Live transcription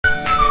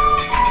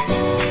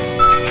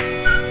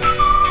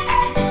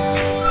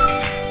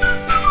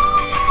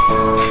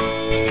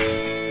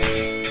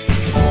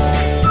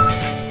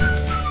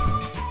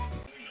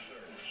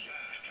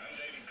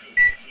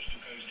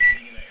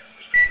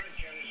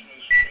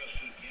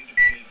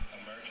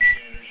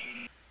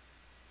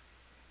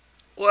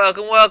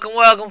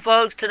Welcome,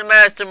 folks, to the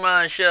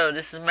Mastermind Show.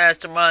 This is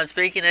Mastermind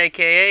speaking,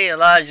 aka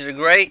Elijah the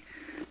Great.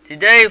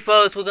 Today,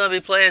 folks, we're going to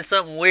be playing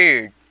something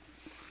weird.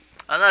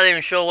 I'm not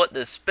even sure what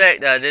to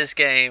expect out of this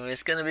game.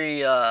 It's going to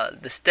be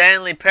the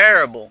Stanley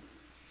Parable.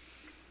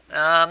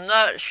 I'm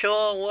not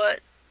sure what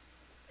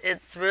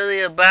it's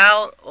really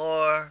about,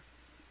 or,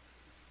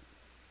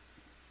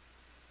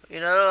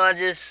 I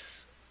just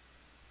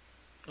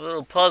a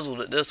little puzzled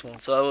at this one.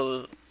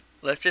 So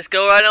let's just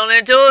go right on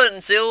into it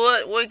and see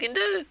what we can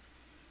do.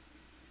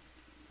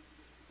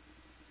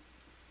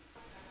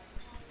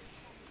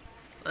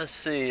 Let's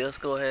see, let's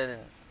go ahead and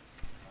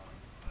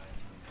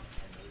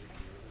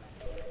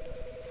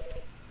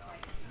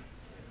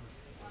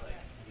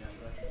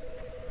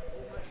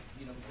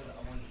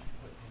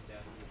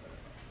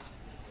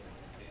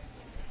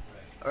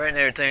alright,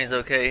 everything's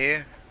okay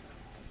here.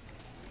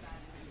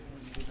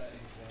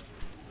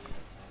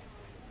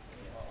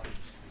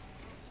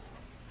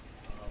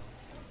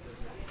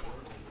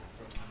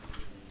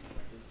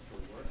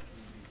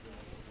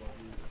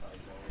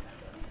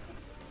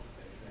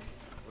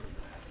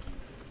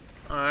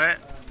 Alright.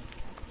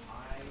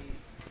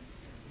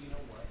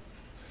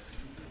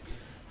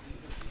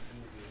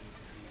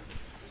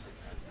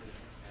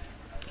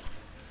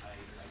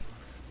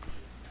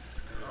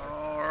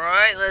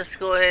 Alright, let's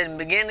go ahead and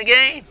begin the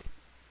game.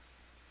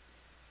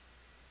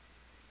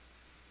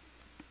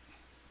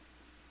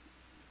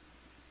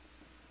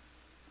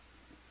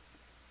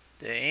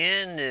 The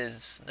end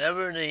is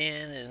never the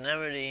end, is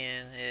never the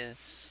end, is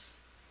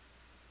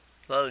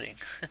loading.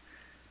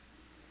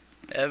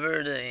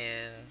 Ever the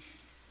end.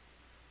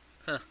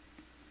 Huh.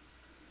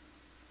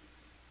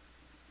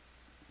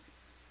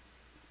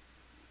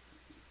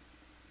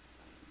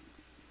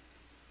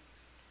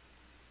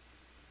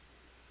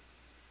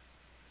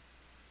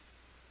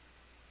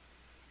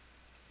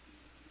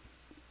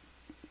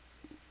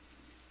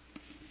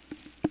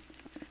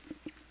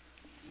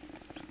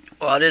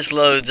 While this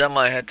loads, I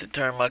might have to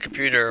turn my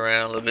computer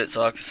around a little bit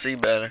so I can see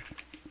better.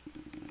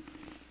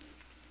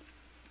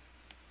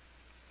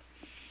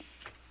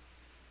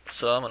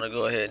 So I'm going to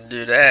go ahead and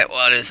do that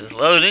while this is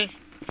loading.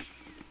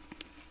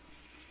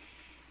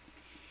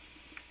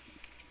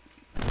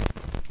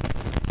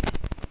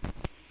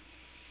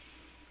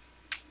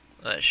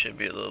 That should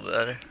be a little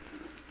better.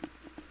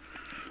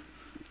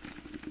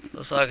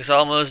 Looks like it's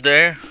almost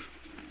there.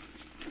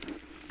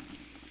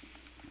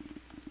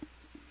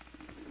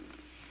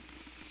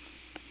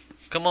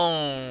 Come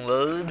on,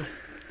 load.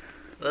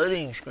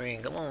 Loading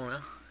screen, come on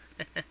now.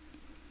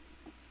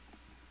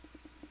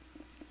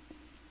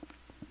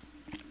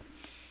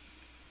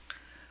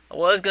 I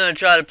was going to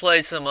try to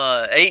play some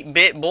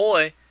 8-Bit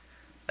Boy.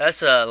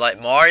 That's a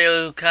like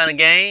Mario kind of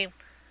game.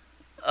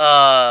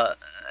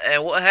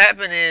 And what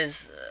happened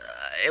is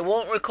it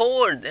won't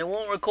record. It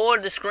won't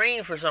record the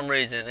screen for some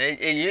reason.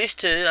 It used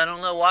to. I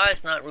don't know why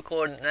it's not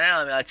recording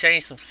now. I mean, I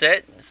changed some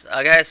settings.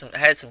 I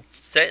had some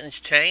settings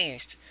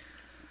changed.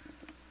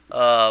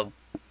 My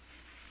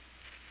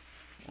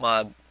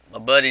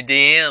buddy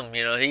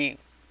DM,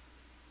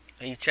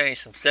 he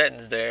changed some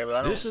settings there, but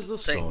I don't think that. This is the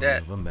story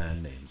of a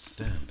man named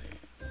Stanley.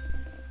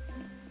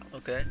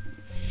 Okay.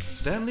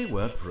 Stanley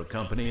worked for a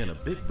company in a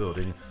big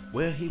building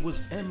where he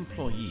was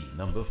employee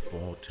number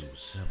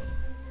 427.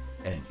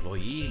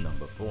 Employee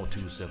number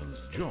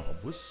 427's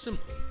job was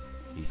simple.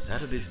 He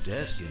sat at his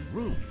desk in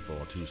room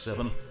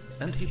 427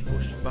 and he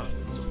pushed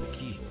buttons on the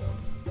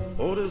keyboard.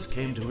 Orders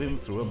came to him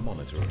through a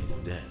monitor on his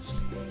desk,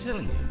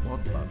 telling him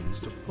what buttons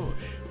to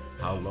push,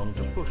 how long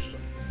to push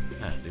them,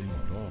 and in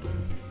what order.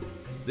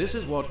 This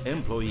is what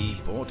employee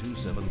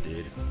 427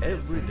 did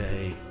every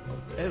day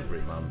of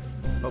every month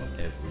of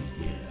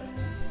every year.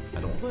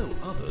 And although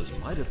others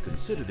might have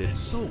considered it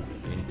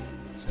soul-winning,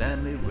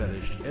 Stanley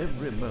relished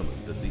every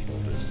moment that the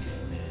orders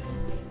came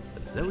in,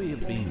 as though he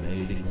had been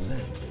made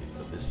exactly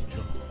for this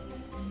job.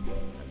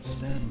 And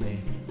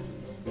Stanley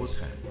was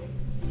happy.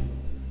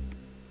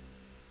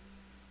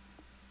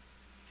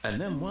 And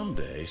then one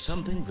day,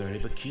 something very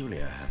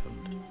peculiar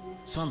happened.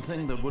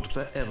 Something that would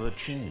forever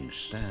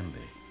change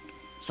Stanley.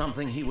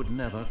 Something he would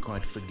never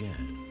quite forget.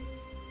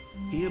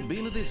 He had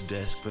been at his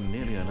desk for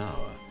nearly an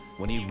hour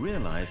when he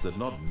realized that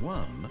not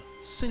one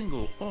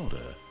single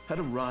order had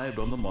arrived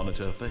on the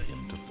monitor for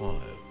him to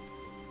follow.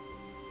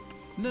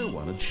 No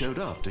one had showed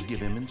up to give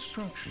him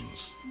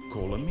instructions,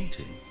 call a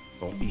meeting,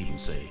 or even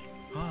say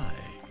hi.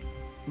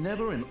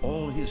 Never in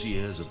all his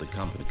years at the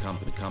company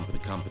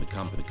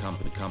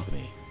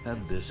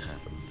had this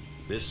happened,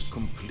 this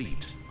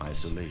complete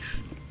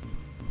isolation.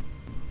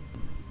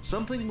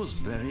 Something was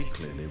very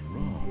clearly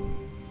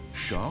wrong.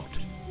 Shocked,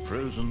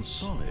 frozen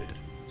solid,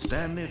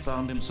 Stanley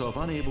found himself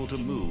unable to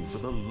move for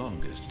the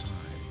longest time.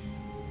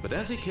 But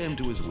as he came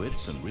to his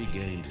wits and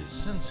regained his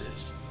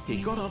senses, he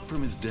got up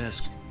from his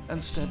desk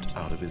and stepped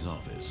out of his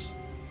office.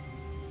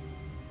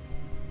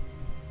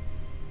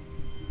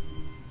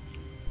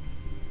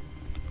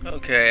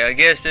 Okay, I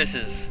guess this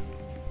is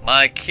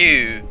my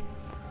cue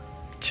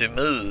to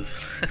move.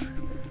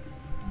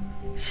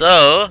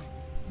 So,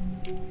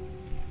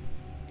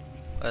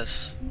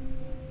 let's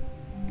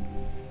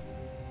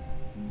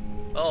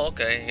Oh,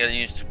 okay. You gotta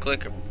use the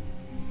clicker.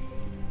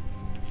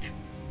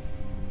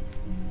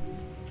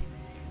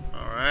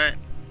 Alright.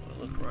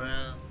 We'll look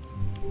around.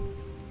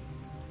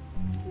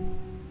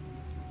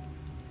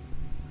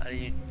 How do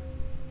you...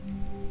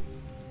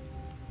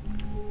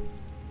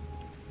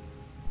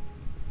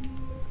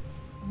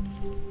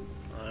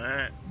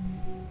 Alright.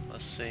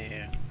 Let's see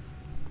here.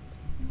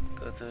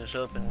 Go through this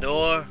open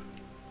door.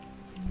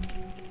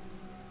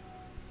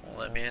 Won't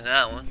let me in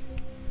that one.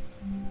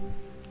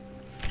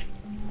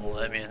 Won't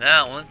let me in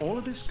that one. All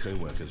of his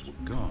co-workers were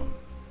gone.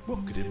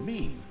 What could it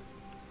mean?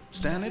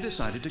 Stanley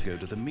decided to go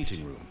to the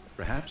meeting room.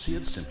 Perhaps he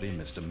had simply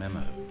missed a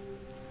memo.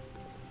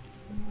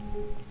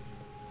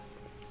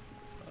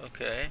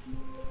 Okay.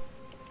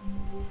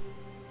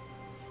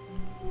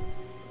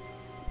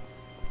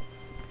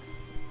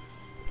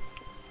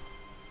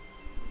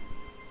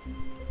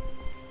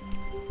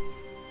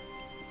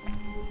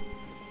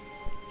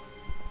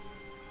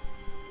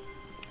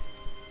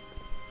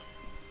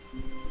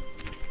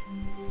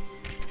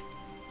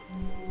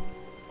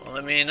 Won't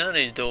let me in none of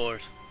these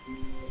doors.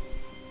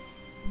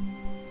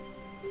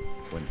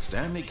 When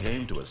Stanley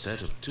came to a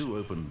set of 2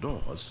 open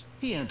doors,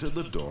 he entered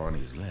the door on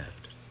his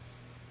left.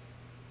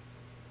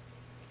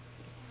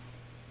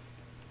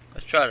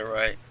 Let's try to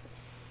right.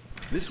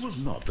 This was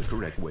not the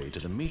correct way to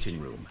the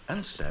meeting room,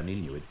 and Stanley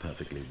knew it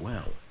perfectly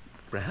well.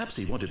 Perhaps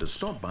he wanted to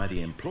stop by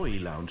the employee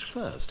lounge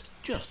first,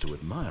 just to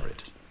admire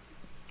it.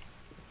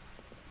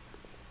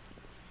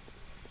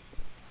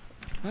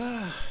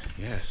 Ah,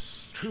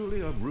 yes,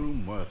 truly a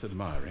room worth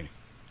admiring.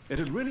 It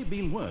had really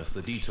been worth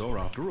the detour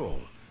after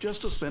all,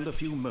 just to spend a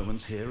few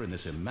moments here in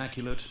this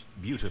immaculate,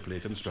 beautifully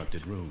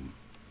constructed room.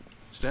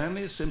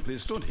 Stanley simply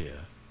stood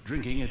here,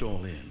 drinking it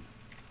all in.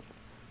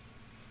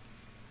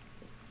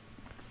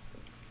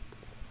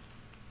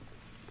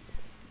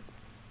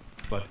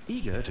 But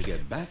eager to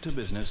get back to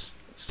business,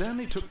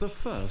 Stanley took the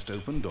first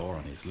open door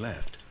on his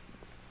left.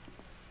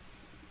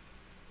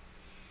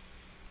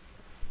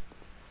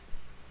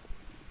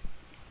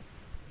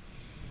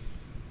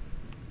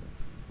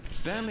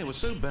 Stanley was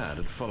so bad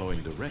at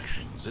following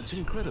directions, it's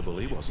incredible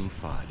he wasn't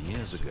 5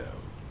 years ago.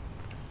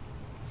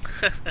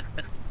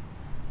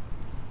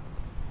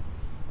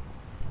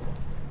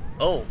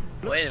 Oh,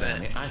 Look, wait a Stanley,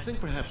 minute. I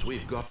think perhaps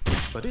we've got...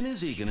 But in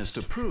his eagerness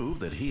to prove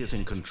that he is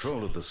in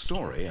control of the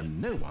story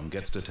and no one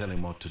gets to tell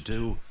him what to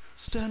do,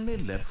 Stanley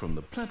leapt from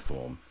the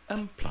platform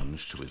and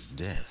plunged to his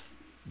death.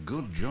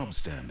 Good job,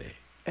 Stanley.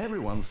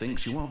 Everyone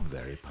thinks you are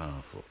very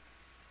powerful.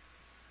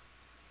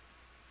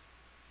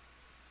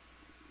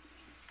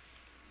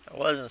 I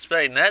wasn't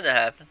expecting that to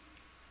happen.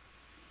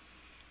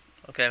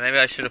 Okay, maybe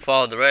I should have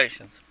followed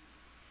directions.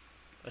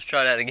 Let's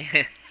try that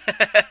again.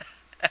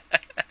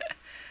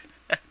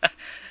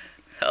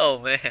 Oh,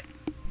 man.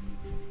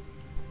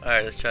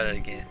 Alright, let's try that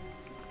again.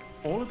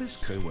 All of his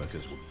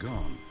co-workers were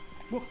gone.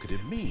 What could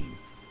it mean?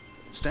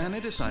 Stanley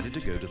decided to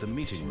go to the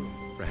meeting room.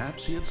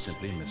 Perhaps he had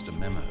simply missed a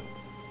memo.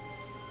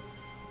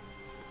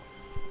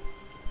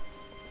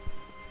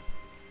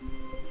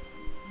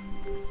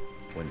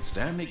 When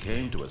Stanley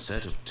came to a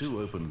set of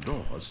 2 open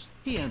doors,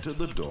 he entered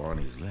the door on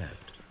his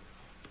left.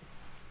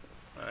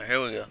 Alright,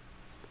 here we go.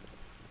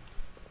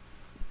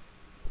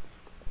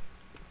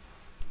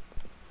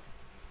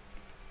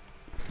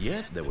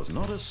 Yet there was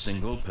not a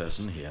single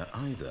person here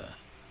either.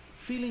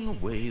 Feeling a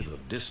wave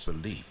of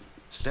disbelief,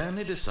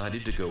 Stanley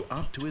decided to go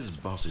up to his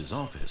boss's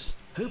office,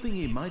 hoping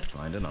he might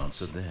find an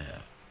answer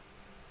there.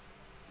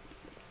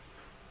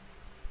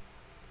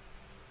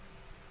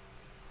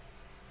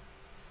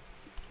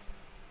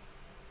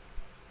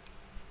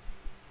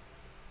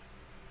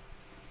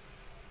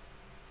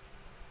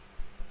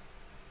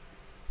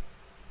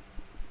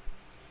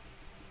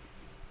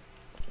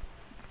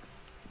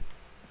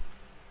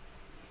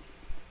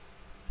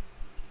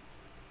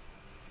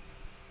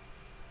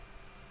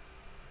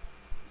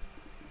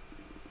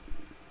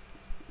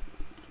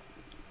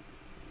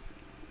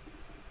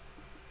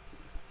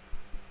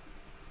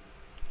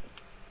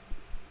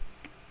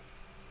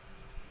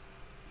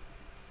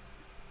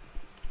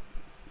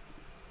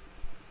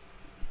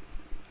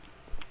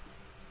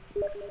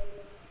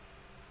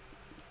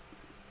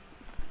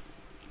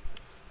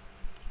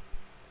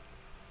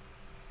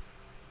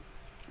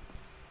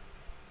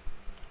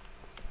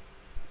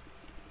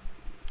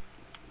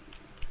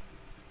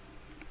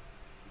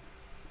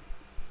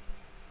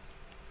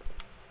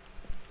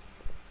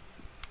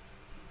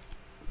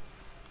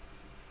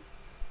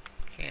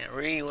 Can't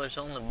read what's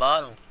on the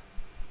bottom.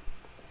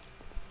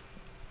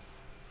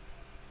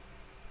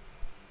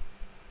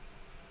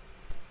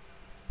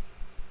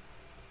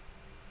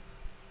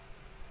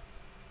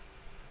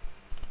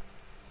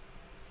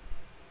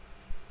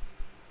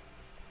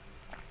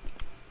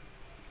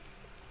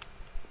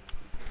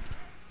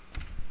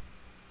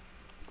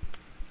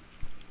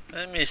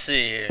 Let me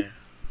see here.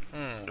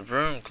 The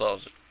broom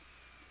closet.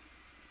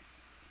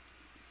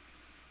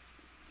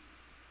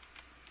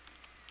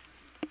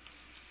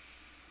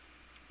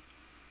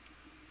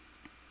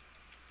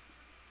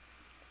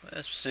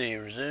 Let's see,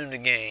 resume the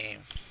game.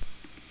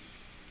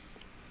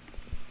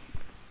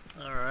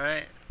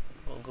 Alright,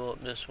 we'll go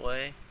up this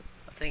way.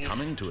 think it's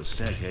Coming to a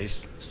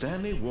staircase,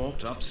 Stanley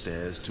walked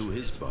upstairs to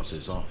his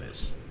boss's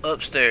office.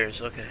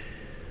 upstairs. Okay.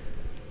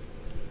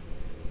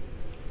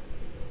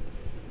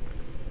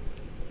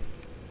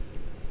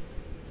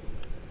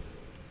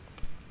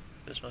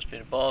 This must be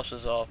the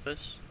boss's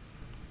office.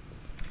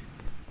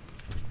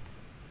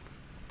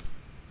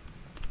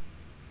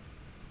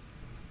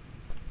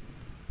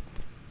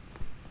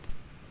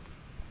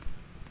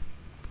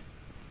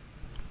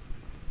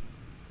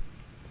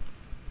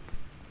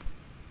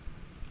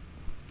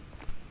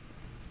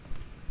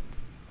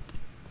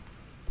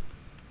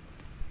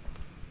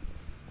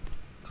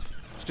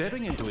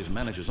 Stepping into his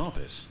manager's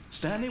office,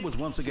 Stanley was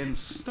once again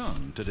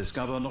stunned to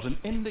discover not an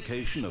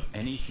indication of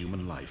any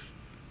human life.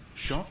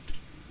 Shocked,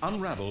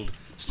 unraveled,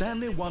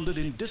 Stanley wondered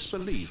in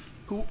disbelief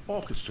who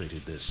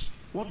orchestrated this,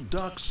 what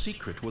dark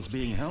secret was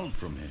being held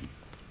from him.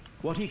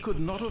 What he could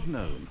not have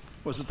known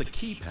was that the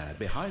keypad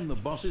behind the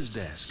boss's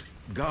desk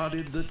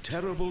guarded the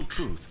terrible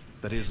truth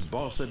that his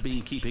boss had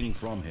been keeping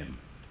from him,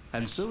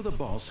 and so the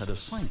boss had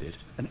assigned it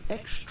an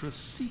extra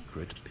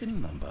secret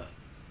PIN number,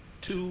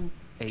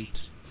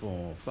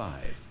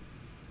 2845.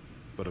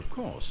 But of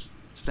course,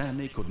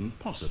 Stanley couldn't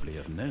possibly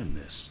have known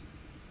this.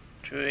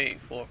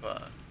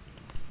 2845.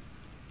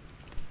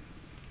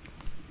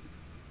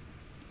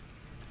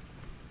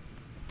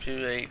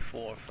 Two,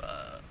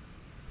 845.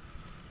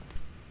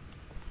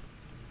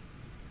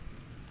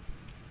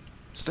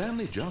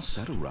 Stanley just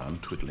sat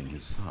around twiddling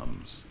his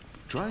thumbs.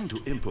 Trying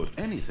to input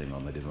anything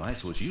on the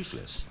device was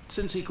useless,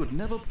 since he could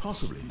never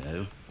possibly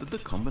know that the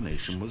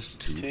combination was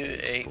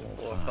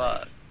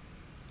 2845.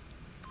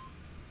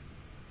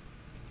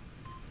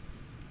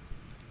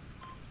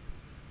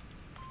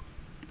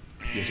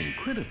 Yet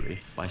incredibly,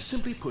 by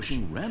simply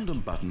pushing random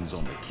buttons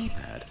on the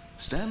keypad,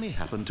 Stanley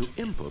happened to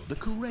input the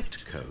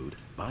correct code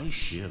by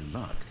sheer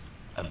luck.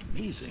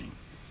 Amazing.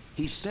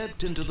 He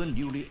stepped into the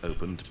newly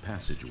opened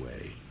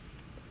passageway.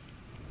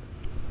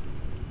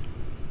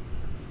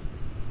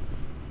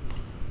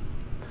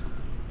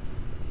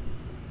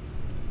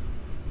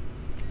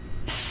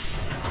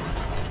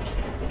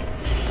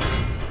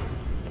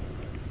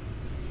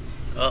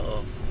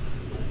 Uh-oh.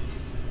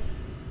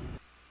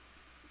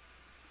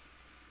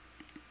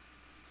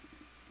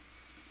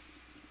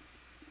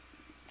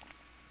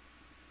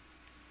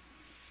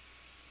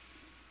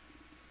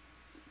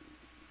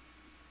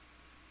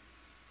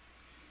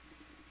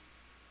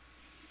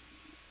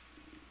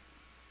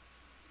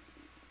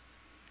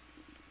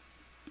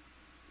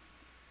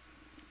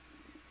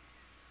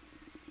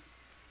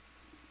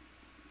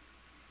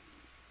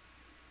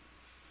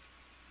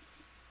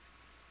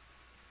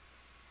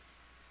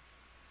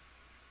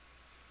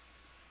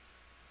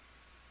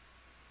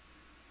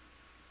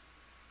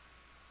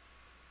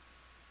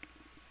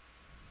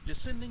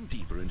 Descending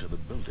deeper into the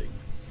building,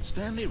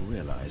 Stanley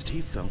realized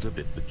he felt a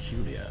bit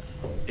peculiar.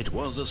 It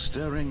was a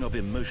stirring of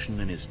emotion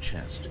in his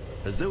chest,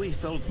 as though he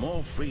felt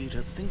more free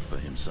to think for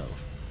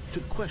himself, to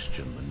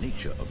question the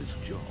nature of his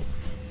job.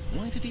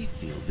 Why did he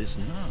feel this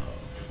now,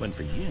 when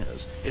for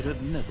years it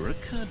had never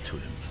occurred to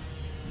him?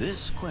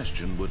 This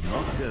question would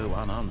not go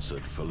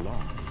unanswered for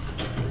long.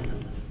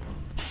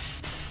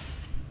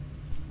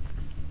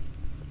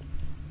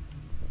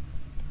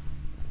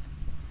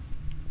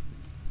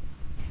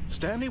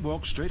 Stanley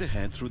walked straight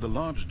ahead through the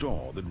large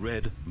door that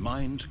read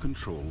Mind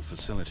Control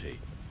Facility.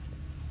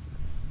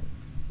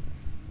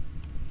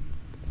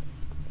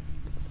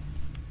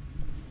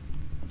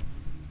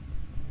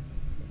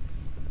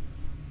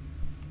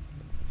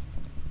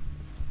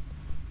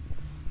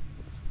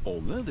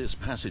 Although this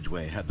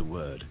passageway had the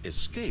word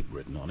Escape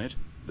written on it,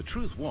 the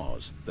truth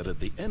was that at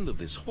the end of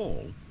this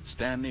hall,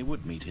 Stanley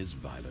would meet his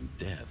violent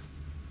death.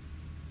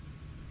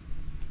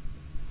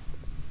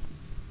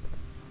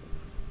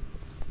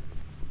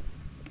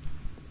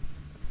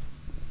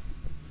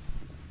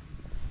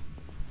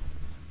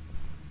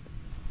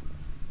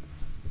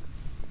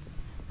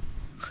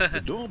 The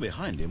door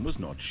behind him was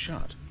not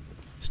shut.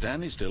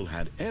 Stanley still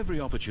had every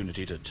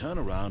opportunity to turn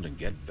around and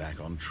get back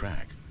on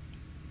track.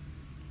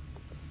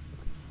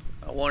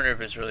 I wonder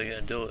if it's really going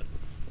to do it.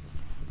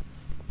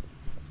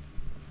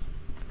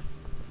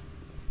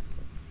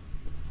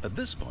 At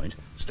this point,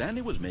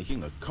 Stanley was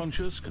making a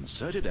conscious,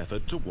 concerted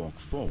effort to walk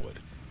forward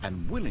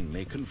and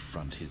willingly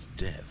confront his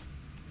death.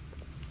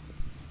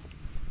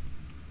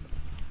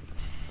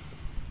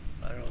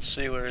 I don't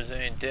see where there's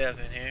any death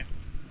in here.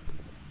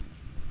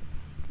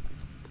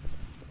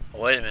 Oh,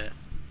 wait a minute.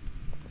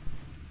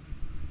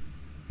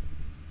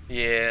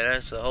 Yeah,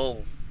 that's the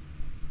hole.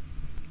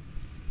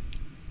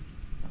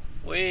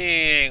 We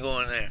ain't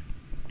going there.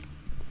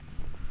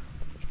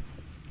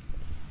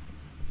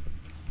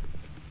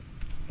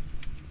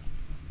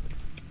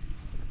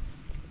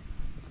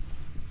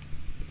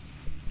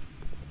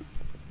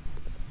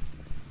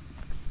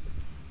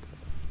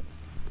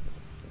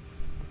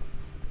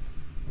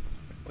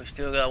 We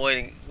still got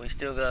waiting. We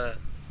still got a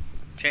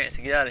chance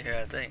to get out of here,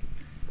 I think.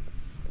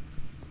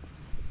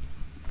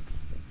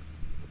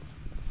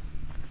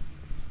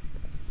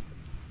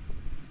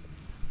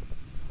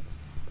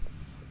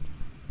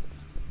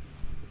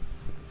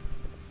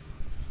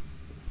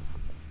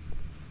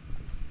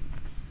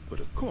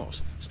 Of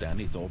course,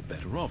 Stanley thought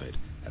better of it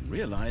and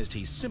realized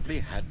he simply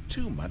had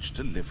too much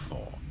to live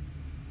for.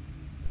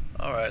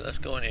 Alright, let's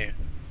go in here.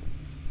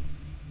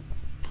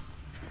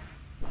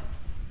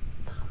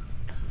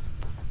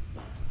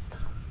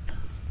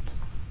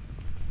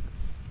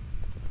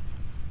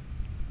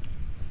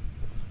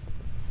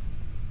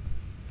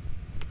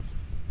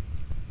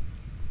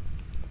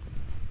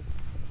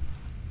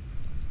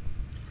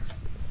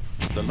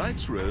 The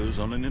lights rose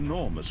on an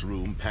enormous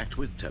room packed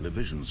with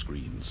television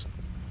screens.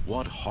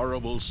 What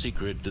horrible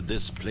secret did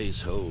this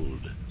place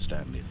hold?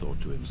 Stanley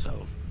thought to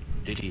himself.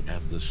 Did he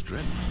have the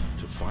strength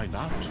to find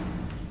out?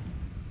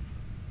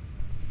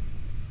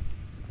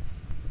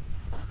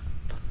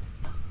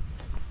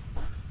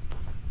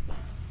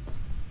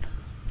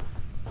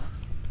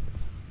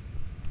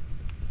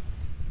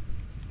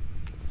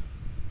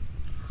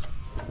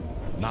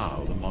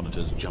 Now the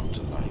monitors jumped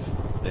to life,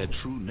 their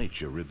true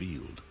nature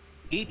revealed.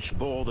 Each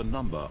bore the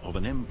number of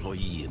an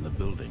employee in the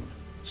building,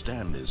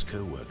 Stanley's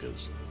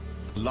co-workers.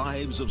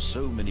 Lives of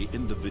so many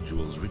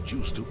individuals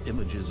reduced to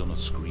images on a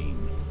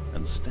screen,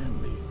 and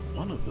Stanley,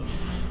 one of them,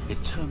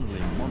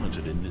 eternally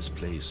monitored in this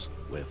place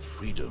where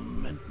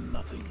freedom meant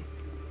nothing.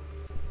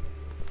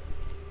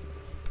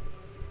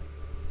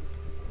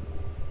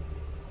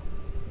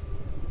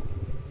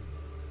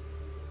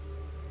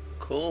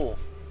 Cool.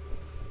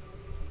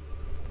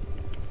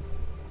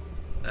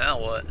 Now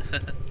what?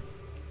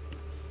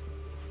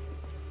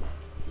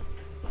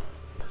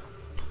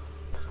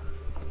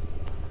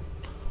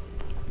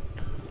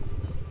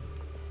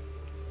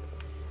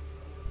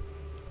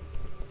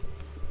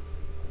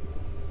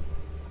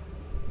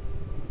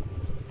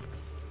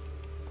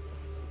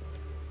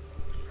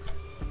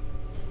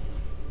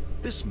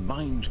 This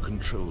mind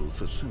control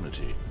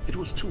facility, it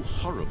was too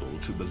horrible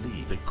to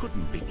believe. It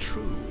couldn't be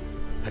true.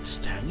 Had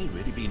Stanley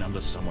really been under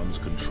someone's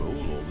control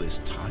all this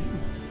time?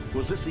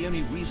 Was this the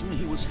only reason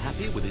he was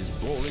happy with his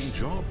boring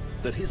job?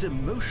 That his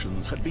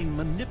emotions had been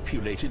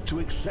manipulated to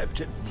accept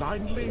it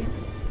blindly?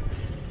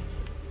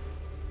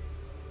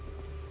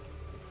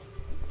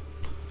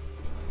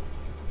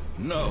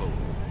 No.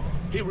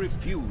 He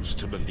refused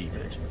to believe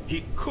it.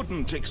 He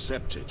couldn't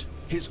accept it.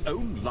 His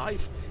own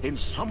life in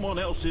someone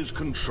else's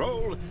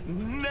control?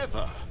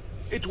 Never!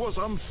 It was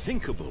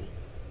unthinkable.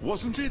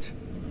 Wasn't it?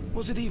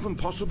 Was it even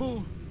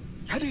possible?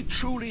 Had he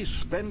truly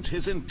spent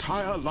his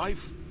entire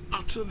life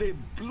utterly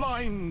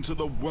blind to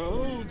the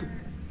world?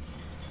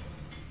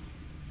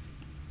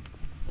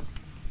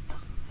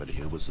 But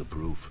here was the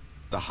proof.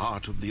 The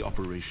heart of the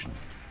operation.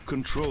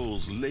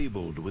 Controls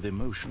labeled with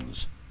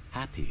emotions.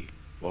 Happy,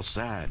 or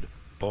sad,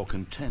 or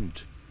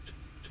content.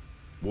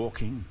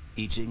 Walking,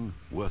 eating,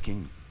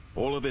 working.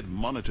 All of it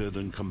monitored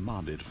and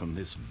commanded from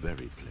this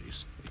very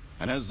place.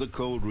 And as the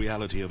cold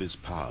reality of his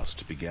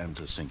past began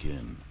to sink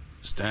in,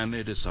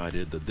 Stanley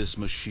decided that this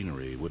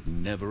machinery would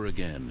never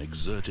again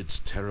exert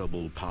its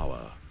terrible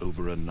power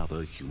over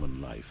another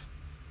human life.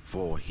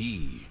 For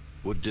he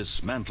would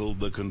dismantle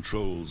the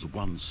controls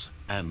once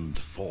and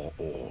for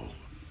all.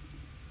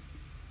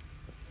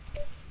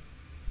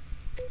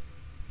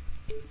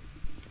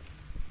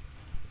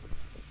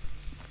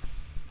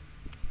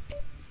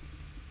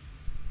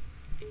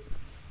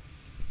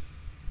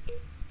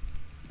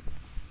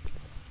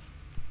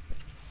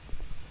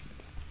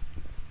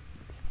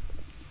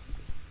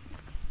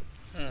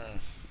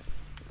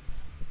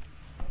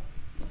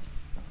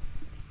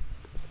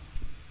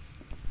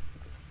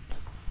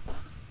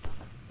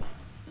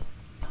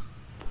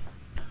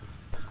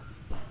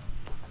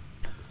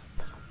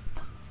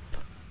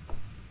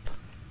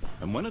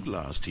 And when at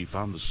last he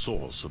found the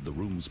source of the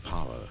room's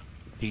power,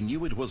 he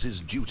knew it was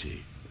his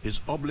duty, his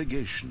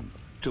obligation,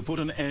 to put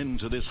an end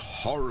to this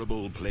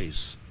horrible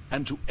place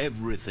and to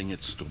everything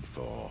it stood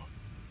for.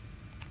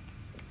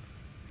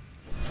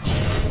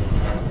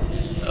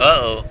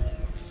 Uh-oh.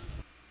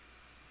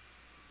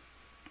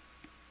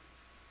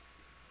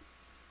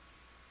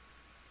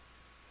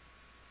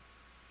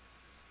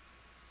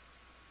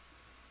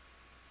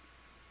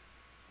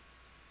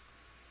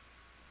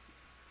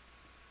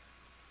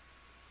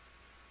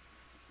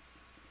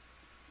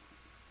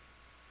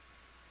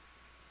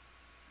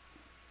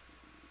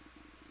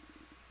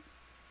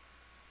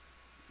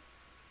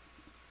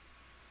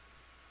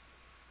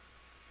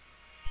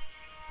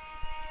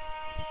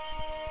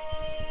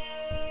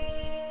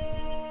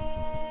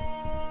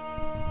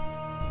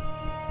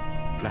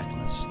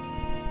 Blackness,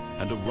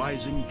 and a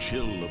rising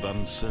chill of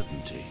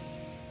uncertainty.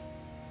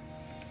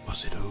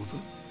 Was it over?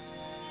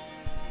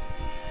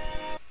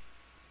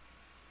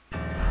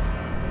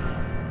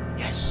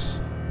 Yes!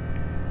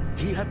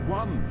 He had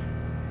won!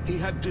 He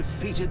had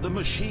defeated the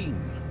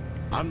machine,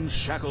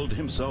 unshackled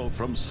himself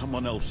from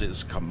someone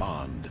else's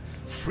command.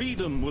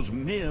 Freedom was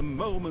mere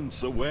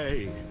moments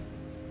away.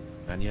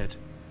 And yet,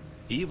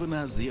 even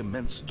as the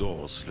immense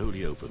door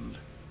slowly opened,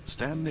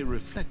 Stanley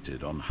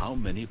reflected on how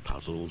many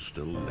puzzles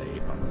still lay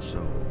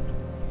unsolved.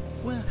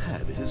 Where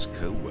had his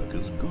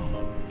co-workers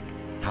gone?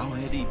 How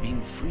had he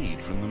been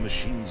freed from the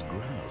machine's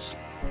grasp?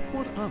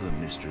 What other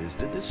mysteries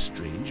did this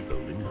strange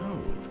building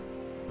hold?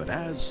 But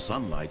as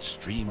sunlight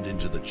streamed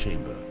into the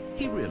chamber,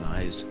 He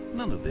realized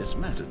none of this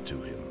mattered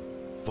to him,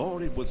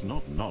 for it was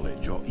not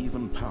knowledge or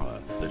even power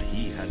that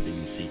he had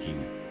been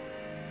seeking,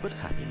 but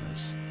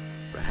happiness.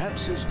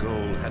 Perhaps his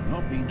goal had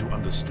not been to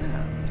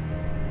understand,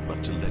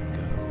 but to let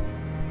go.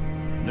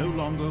 No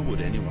longer would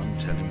anyone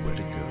tell him where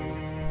to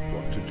go,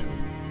 what to do,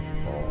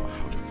 or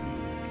how to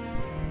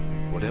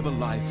feel. Whatever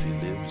life he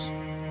lives,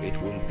 it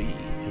will be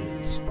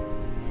his.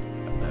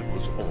 And that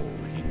was all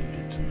he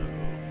needed to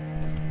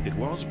know. It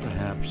was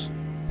perhaps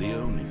the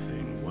only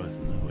thing worth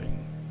knowing.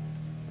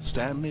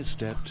 Stanley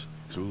stepped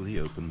through the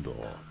open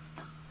door.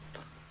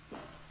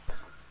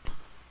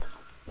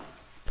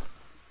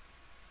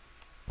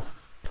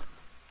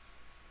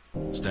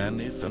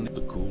 Stanley felt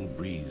the cool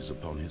breeze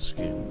upon his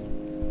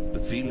skin, the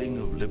feeling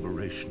of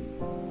liberation,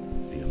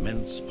 the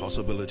immense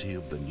possibility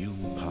of the new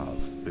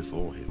path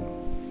before him.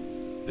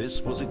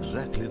 This was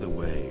exactly the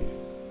way,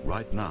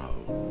 right now,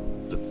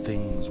 that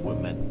things were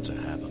meant to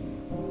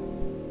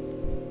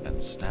happen.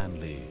 And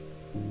Stanley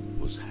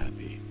was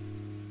happy.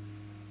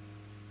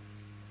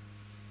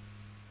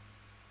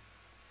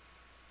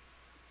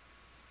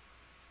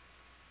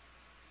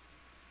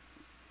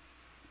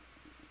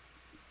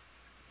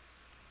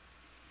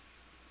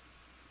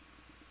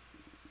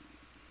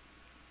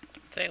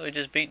 I think we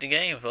just beat the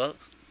game, folks.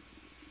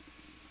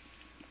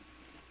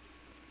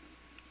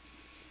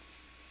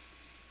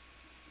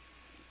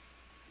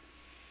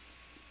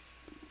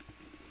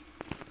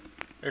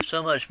 There's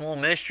so much more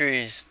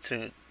mysteries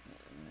to,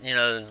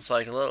 it's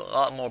like a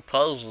lot more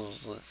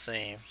puzzles, it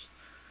seems.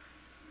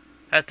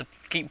 I have to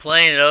keep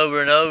playing it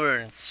over and over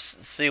and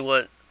see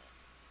what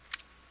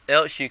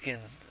else you can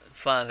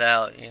find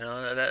out,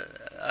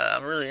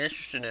 I'm really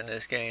interested in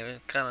this game.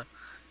 That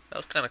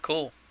was kind of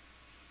cool.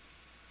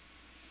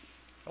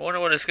 I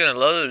wonder what it's going to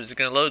load. Is it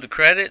going to load the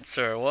credits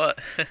or what?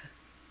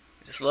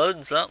 Just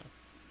loading something.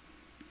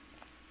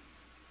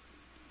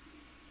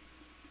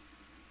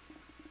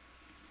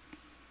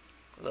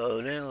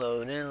 Loading,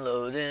 loading,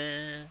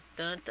 loading.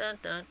 Dun, dun,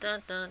 dun,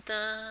 dun, dun,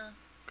 dun.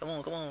 Come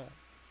on, come on.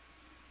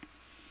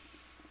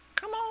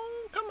 Come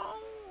on, come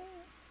on.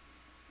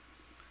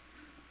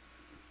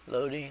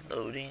 Loading,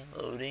 loading,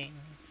 loading.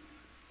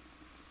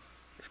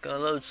 It's going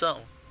to load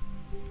something.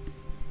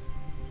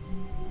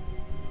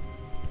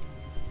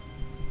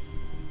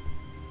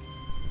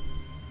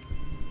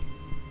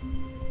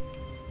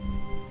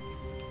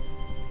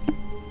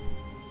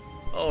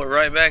 Oh, we're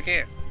right back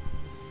here.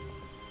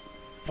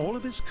 All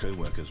of his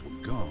co-workers were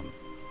gone.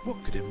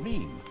 What could it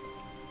mean?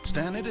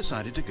 Stanley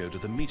decided to go to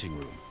the meeting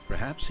room.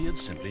 Perhaps he had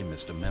simply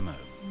missed a memo.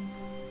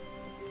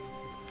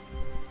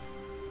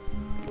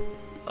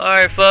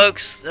 Alright,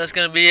 folks, that's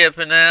going to be it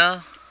for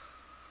now.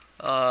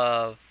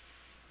 I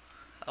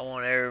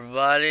want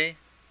everybody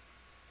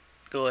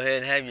to go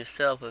ahead and have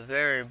yourself a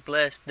very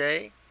blessed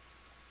day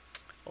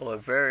or a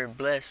very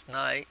blessed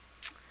night.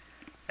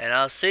 And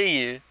I'll see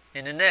you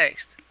in the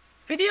next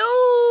video.